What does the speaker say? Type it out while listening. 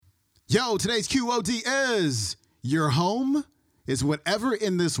Yo, today's QOD is your home is whatever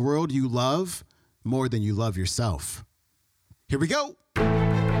in this world you love more than you love yourself. Here we go.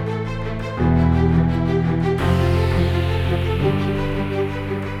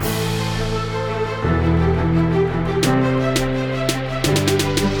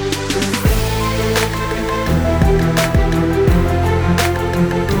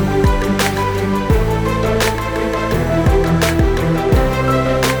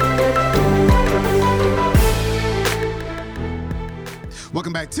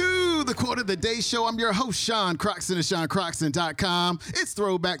 Welcome back to the Quote of the Day Show. I'm your host, Sean Croxton of SeanCroxton.com. It's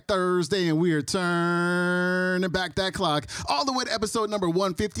Throwback Thursday, and we are turning back that clock all the way to episode number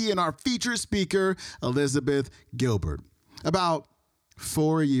 150 and our featured speaker, Elizabeth Gilbert. About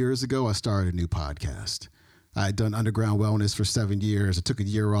 4 years ago, I started a new podcast. I had done underground wellness for 7 years. I took a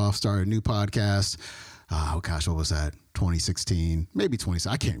year off, started a new podcast. Oh, gosh, what was that? 2016, maybe 20.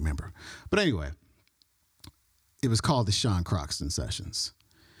 I can't remember. But anyway. It was called the Sean Croxton Sessions.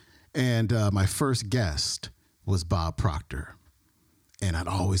 And my first guest was Bob Proctor. And I'd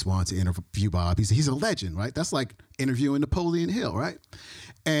always wanted to interview Bob. He's a legend, right? That's like interviewing Napoleon Hill, right?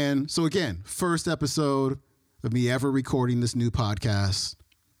 And so again, first episode of me ever recording this new podcast.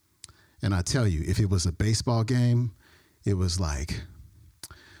 And I tell you, if it was a baseball game, it was like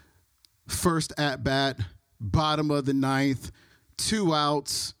first at bat, bottom of the ninth, 2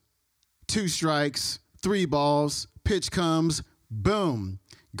 outs, 2 strikes, 3 balls, pitch comes, boom,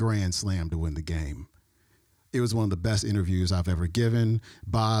 grand slam to win the game. It was one of the best interviews I've ever given.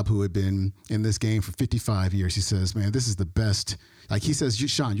 Bob, who had been in this game for 55 years, he says, man, this is the best. Like he says,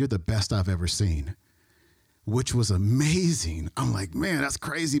 Sean, you're the best I've ever seen, which was amazing. I'm like, man, that's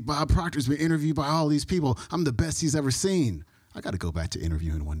crazy. Bob Proctor's been interviewed by all these people. I'm the best he's ever seen. I got to go back to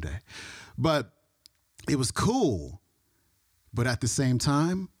interviewing one day. But it was cool. But at the same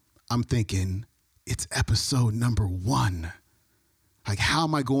time, I'm thinking, it's episode number 1. Like, how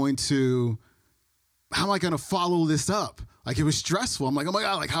am I going to follow this up? Like, it was stressful. I'm like, oh my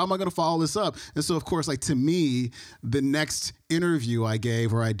God, like, how am I going to follow this up? And so, of course, like, to me, the next interview I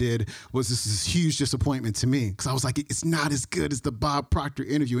gave or I did was this huge disappointment to me. Because I was like, it's not as good as the Bob Proctor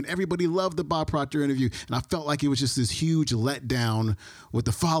interview. And everybody loved the Bob Proctor interview. And I felt like it was just this huge letdown with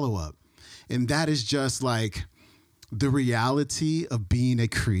the follow-up. And that is just like the reality of being a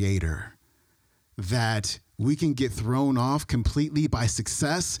creator. That we can get thrown off completely by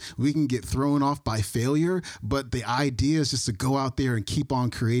success. We can get thrown off by failure. But the idea is just to go out there and keep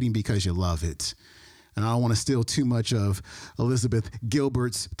on creating because you love it. And I don't want to steal too much of Elizabeth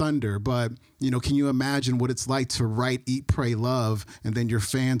Gilbert's thunder, but, you know, can you imagine what it's like to write Eat, Pray, Love, and then your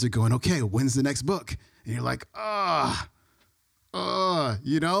fans are going, okay, when's the next book? And you're like,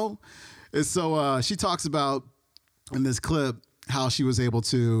 you know? And so she talks about in this clip how she was able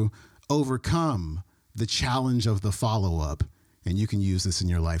to overcome the challenge of the follow-up. And you can use this in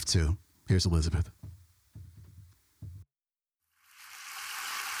your life too. Here's Elizabeth.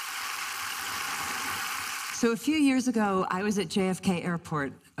 So a few years ago, I was at JFK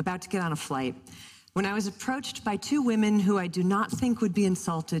Airport about to get on a flight when I was approached by 2 women who I do not think would be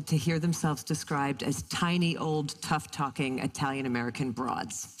insulted to hear themselves described as tiny, old, tough-talking Italian-American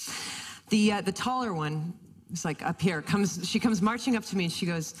broads. The taller one, it's like up here, she comes marching up to me and she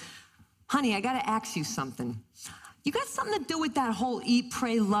goes, honey, I gotta ask you something. You got something to do with that whole eat,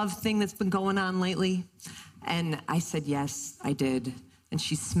 pray, love thing that's been going on lately? And I said, yes, I did. And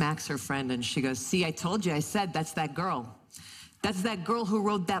she smacks her friend and she goes, see, I told you, I said, that's that girl. That's that girl who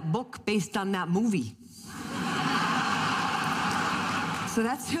wrote that book based on that movie. So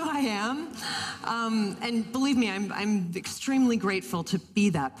that's who I am. And believe me, I'm extremely grateful to be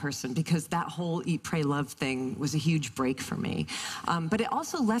that person because that whole eat, pray, love thing was a huge break for me. But it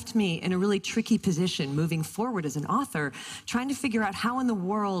also left me in a really tricky position moving forward as an author, trying to figure out how in the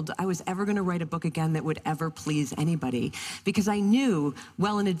world I was ever going to write a book again that would ever please anybody. Because I knew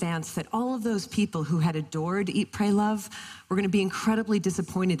well in advance that all of those people who had adored Eat, Pray, Love were going to be incredibly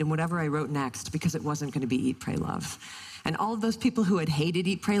disappointed in whatever I wrote next because it wasn't going to be Eat, Pray, Love. And all of those people who had hated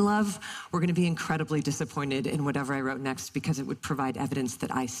Eat, Pray, Love were going to be incredibly disappointed in whatever I wrote next because it would provide evidence that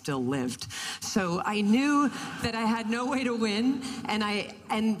I still lived. So I knew that I had no way to win,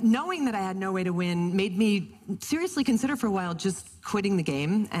 and knowing that I had no way to win made me seriously consider for a while just quitting the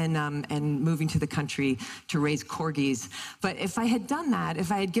game and moving to the country to raise corgis. But if I had done that,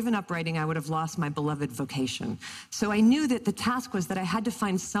 if I had given up writing, I would have lost my beloved vocation. So I knew that the task was that I had to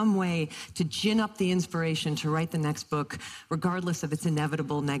find some way to gin up the inspiration to write the next book, regardless of its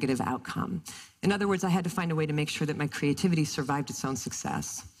inevitable negative outcome. In other words, I had to find a way to make sure that my creativity survived its own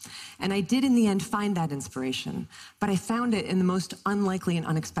success. And I did in the end find that inspiration, but I found it in the most unlikely and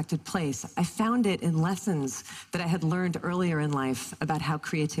unexpected place. I found it in lessons that I had learned earlier in life about how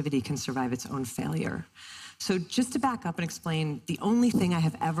creativity can survive its own failure. So just to back up and explain, the only thing I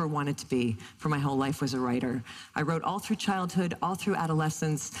have ever wanted to be for my whole life was a writer. I wrote all through childhood, all through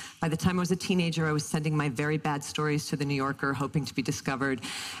adolescence. By the time I was a teenager, I was sending my very bad stories to the New Yorker, hoping to be discovered.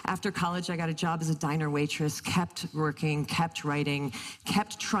 After college, I got a job as a diner waitress, kept working, kept writing,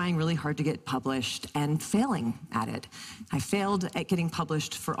 kept trying really hard to get published, and failing at it. I failed at getting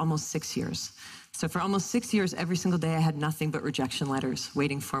published for almost 6 years. So for almost 6 years, every single day, I had nothing but rejection letters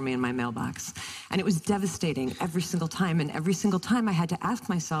waiting for me in my mailbox. And it was devastating every single time. And every single time, I had to ask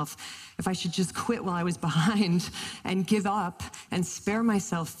myself if I should just quit while I was behind and give up and spare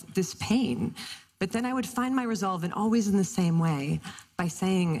myself this pain. But then I would find my resolve, and always in the same way, by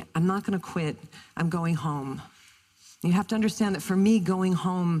saying, I'm not going to quit. I'm going home. You have to understand that for me, going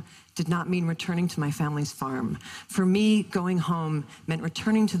home did not mean returning to my family's farm. For me, going home meant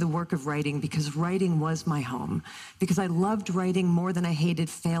returning to the work of writing, because writing was my home. Because I loved writing more than I hated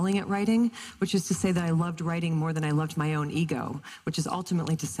failing at writing, which is to say that I loved writing more than I loved my own ego, which is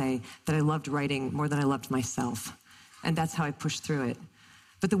ultimately to say that I loved writing more than I loved myself. And that's how I pushed through it.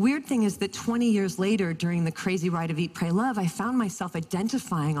 But the weird thing is that 20 years later, during the crazy ride of Eat, Pray, Love, I found myself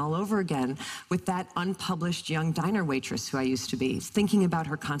identifying all over again with that unpublished young diner waitress who I used to be, thinking about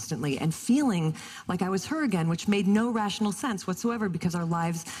her constantly and feeling like I was her again, which made no rational sense whatsoever, because our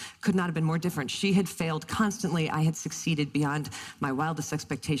lives could not have been more different. She had failed constantly. I had succeeded beyond my wildest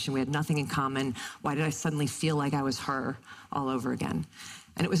expectation. We had nothing in common. Why did I suddenly feel like I was her all over again?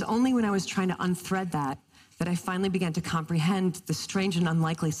 And it was only when I was trying to unthread that I finally began to comprehend the strange and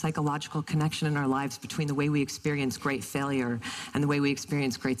unlikely psychological connection in our lives between the way we experience great failure and the way we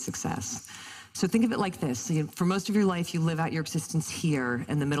experience great success. So think of it like this. For most of your life, you live out your existence here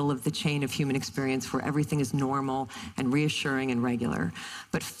in the middle of the chain of human experience where everything is normal and reassuring and regular.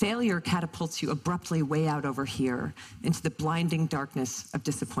 But failure catapults you abruptly way out over here into the blinding darkness of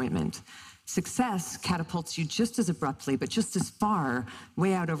disappointment. Success catapults you just as abruptly, but just as far,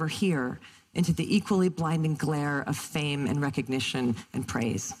 way out over here into the equally blinding glare of fame and recognition and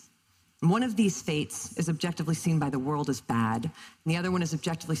praise. One of these fates is objectively seen by the world as bad, and the other one is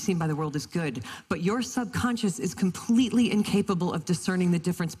objectively seen by the world as good. But your subconscious is completely incapable of discerning the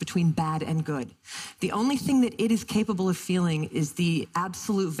difference between bad and good. The only thing that it is capable of feeling is the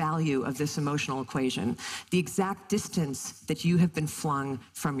absolute value of this emotional equation, the exact distance that you have been flung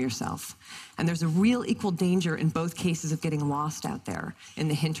from yourself. And there's a real equal danger in both cases of getting lost out there in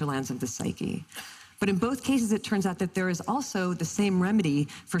the hinterlands of the psyche. But in both cases, it turns out that there is also the same remedy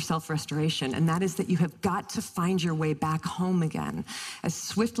for self-restoration, and that is that you have got to find your way back home again as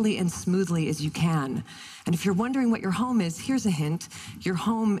swiftly and smoothly as you can. And if you're wondering what your home is, here's a hint. Your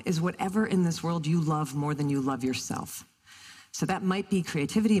home is whatever in this world you love more than you love yourself. So that might be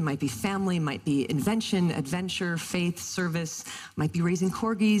creativity, it might be family, might be invention, adventure, faith, service, might be raising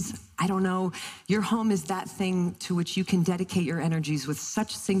corgis. I don't know. Your home is that thing to which you can dedicate your energies with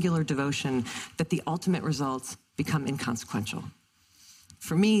such singular devotion that the ultimate results become inconsequential.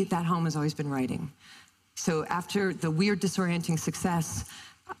 For me, that home has always been writing. So after the weird, disorienting success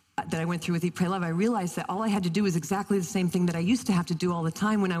that I went through with Eat, Pray, Love, I realized that all I had to do was exactly the same thing that I used to have to do all the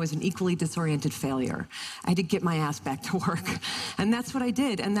time when I was an equally disoriented failure. I had to get my ass back to work. And that's what I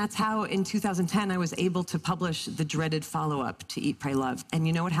did. And that's how in 2010 I was able to publish the dreaded follow-up to Eat, Pray, Love. And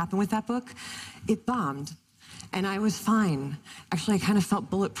you know what happened with that book? It bombed. And I was fine. Actually, I kind of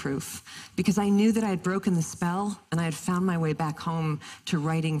felt bulletproof because I knew that I had broken the spell and I had found my way back home to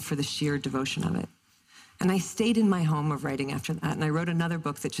writing for the sheer devotion of it. And I stayed in my home of writing after that. And I wrote another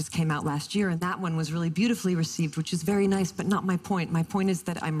book that just came out last year. And that one was really beautifully received, which is very nice, but not my point. My point is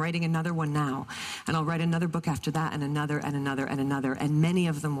that I'm writing another one now. And I'll write another book after that, and another, and another, and another. And many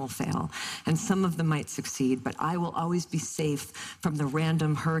of them will fail. And some of them might succeed. But I will always be safe from the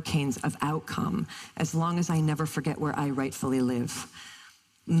random hurricanes of outcome as long as I never forget where I rightfully live.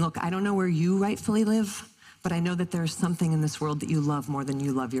 Look, I don't know where you rightfully live, but I know that there's something in this world that you love more than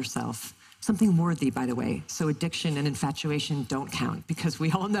you love yourself. Something worthy, by the way. So addiction and infatuation don't count, because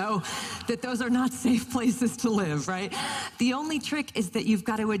we all know that those are not safe places to live, right? The only trick is that you've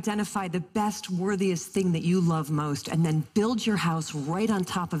got to identify the best, worthiest thing that you love most, and then build your house right on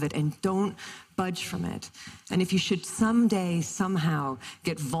top of it, and don't budge from it. And if you should someday, somehow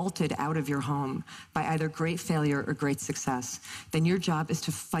get vaulted out of your home by either great failure or great success, then your job is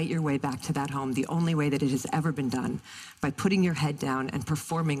to fight your way back to that home the only way that it has ever been done, by putting your head down and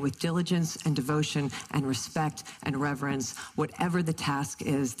performing with diligence, reverence and devotion and respect and reverence whatever the task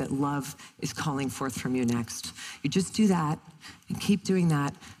is that love is calling forth from you next. You just do that and keep doing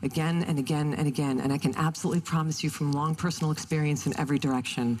that again and again and again. And I can absolutely promise you from long personal experience in every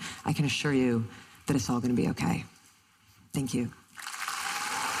direction, I can assure you that it's all going to be okay. Thank you.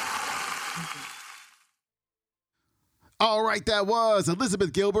 All right, that was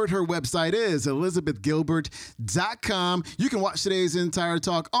Elizabeth Gilbert. Her website is elizabethgilbert.com. You can watch today's entire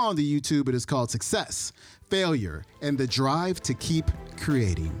talk on the YouTube. It is called Success, Failure, and the Drive to Keep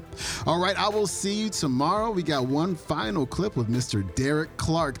Creating. All right, I will see you tomorrow. We got one final clip with Mr. Derek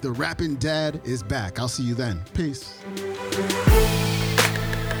Clark. The rapping dad is back. I'll see you then. Peace.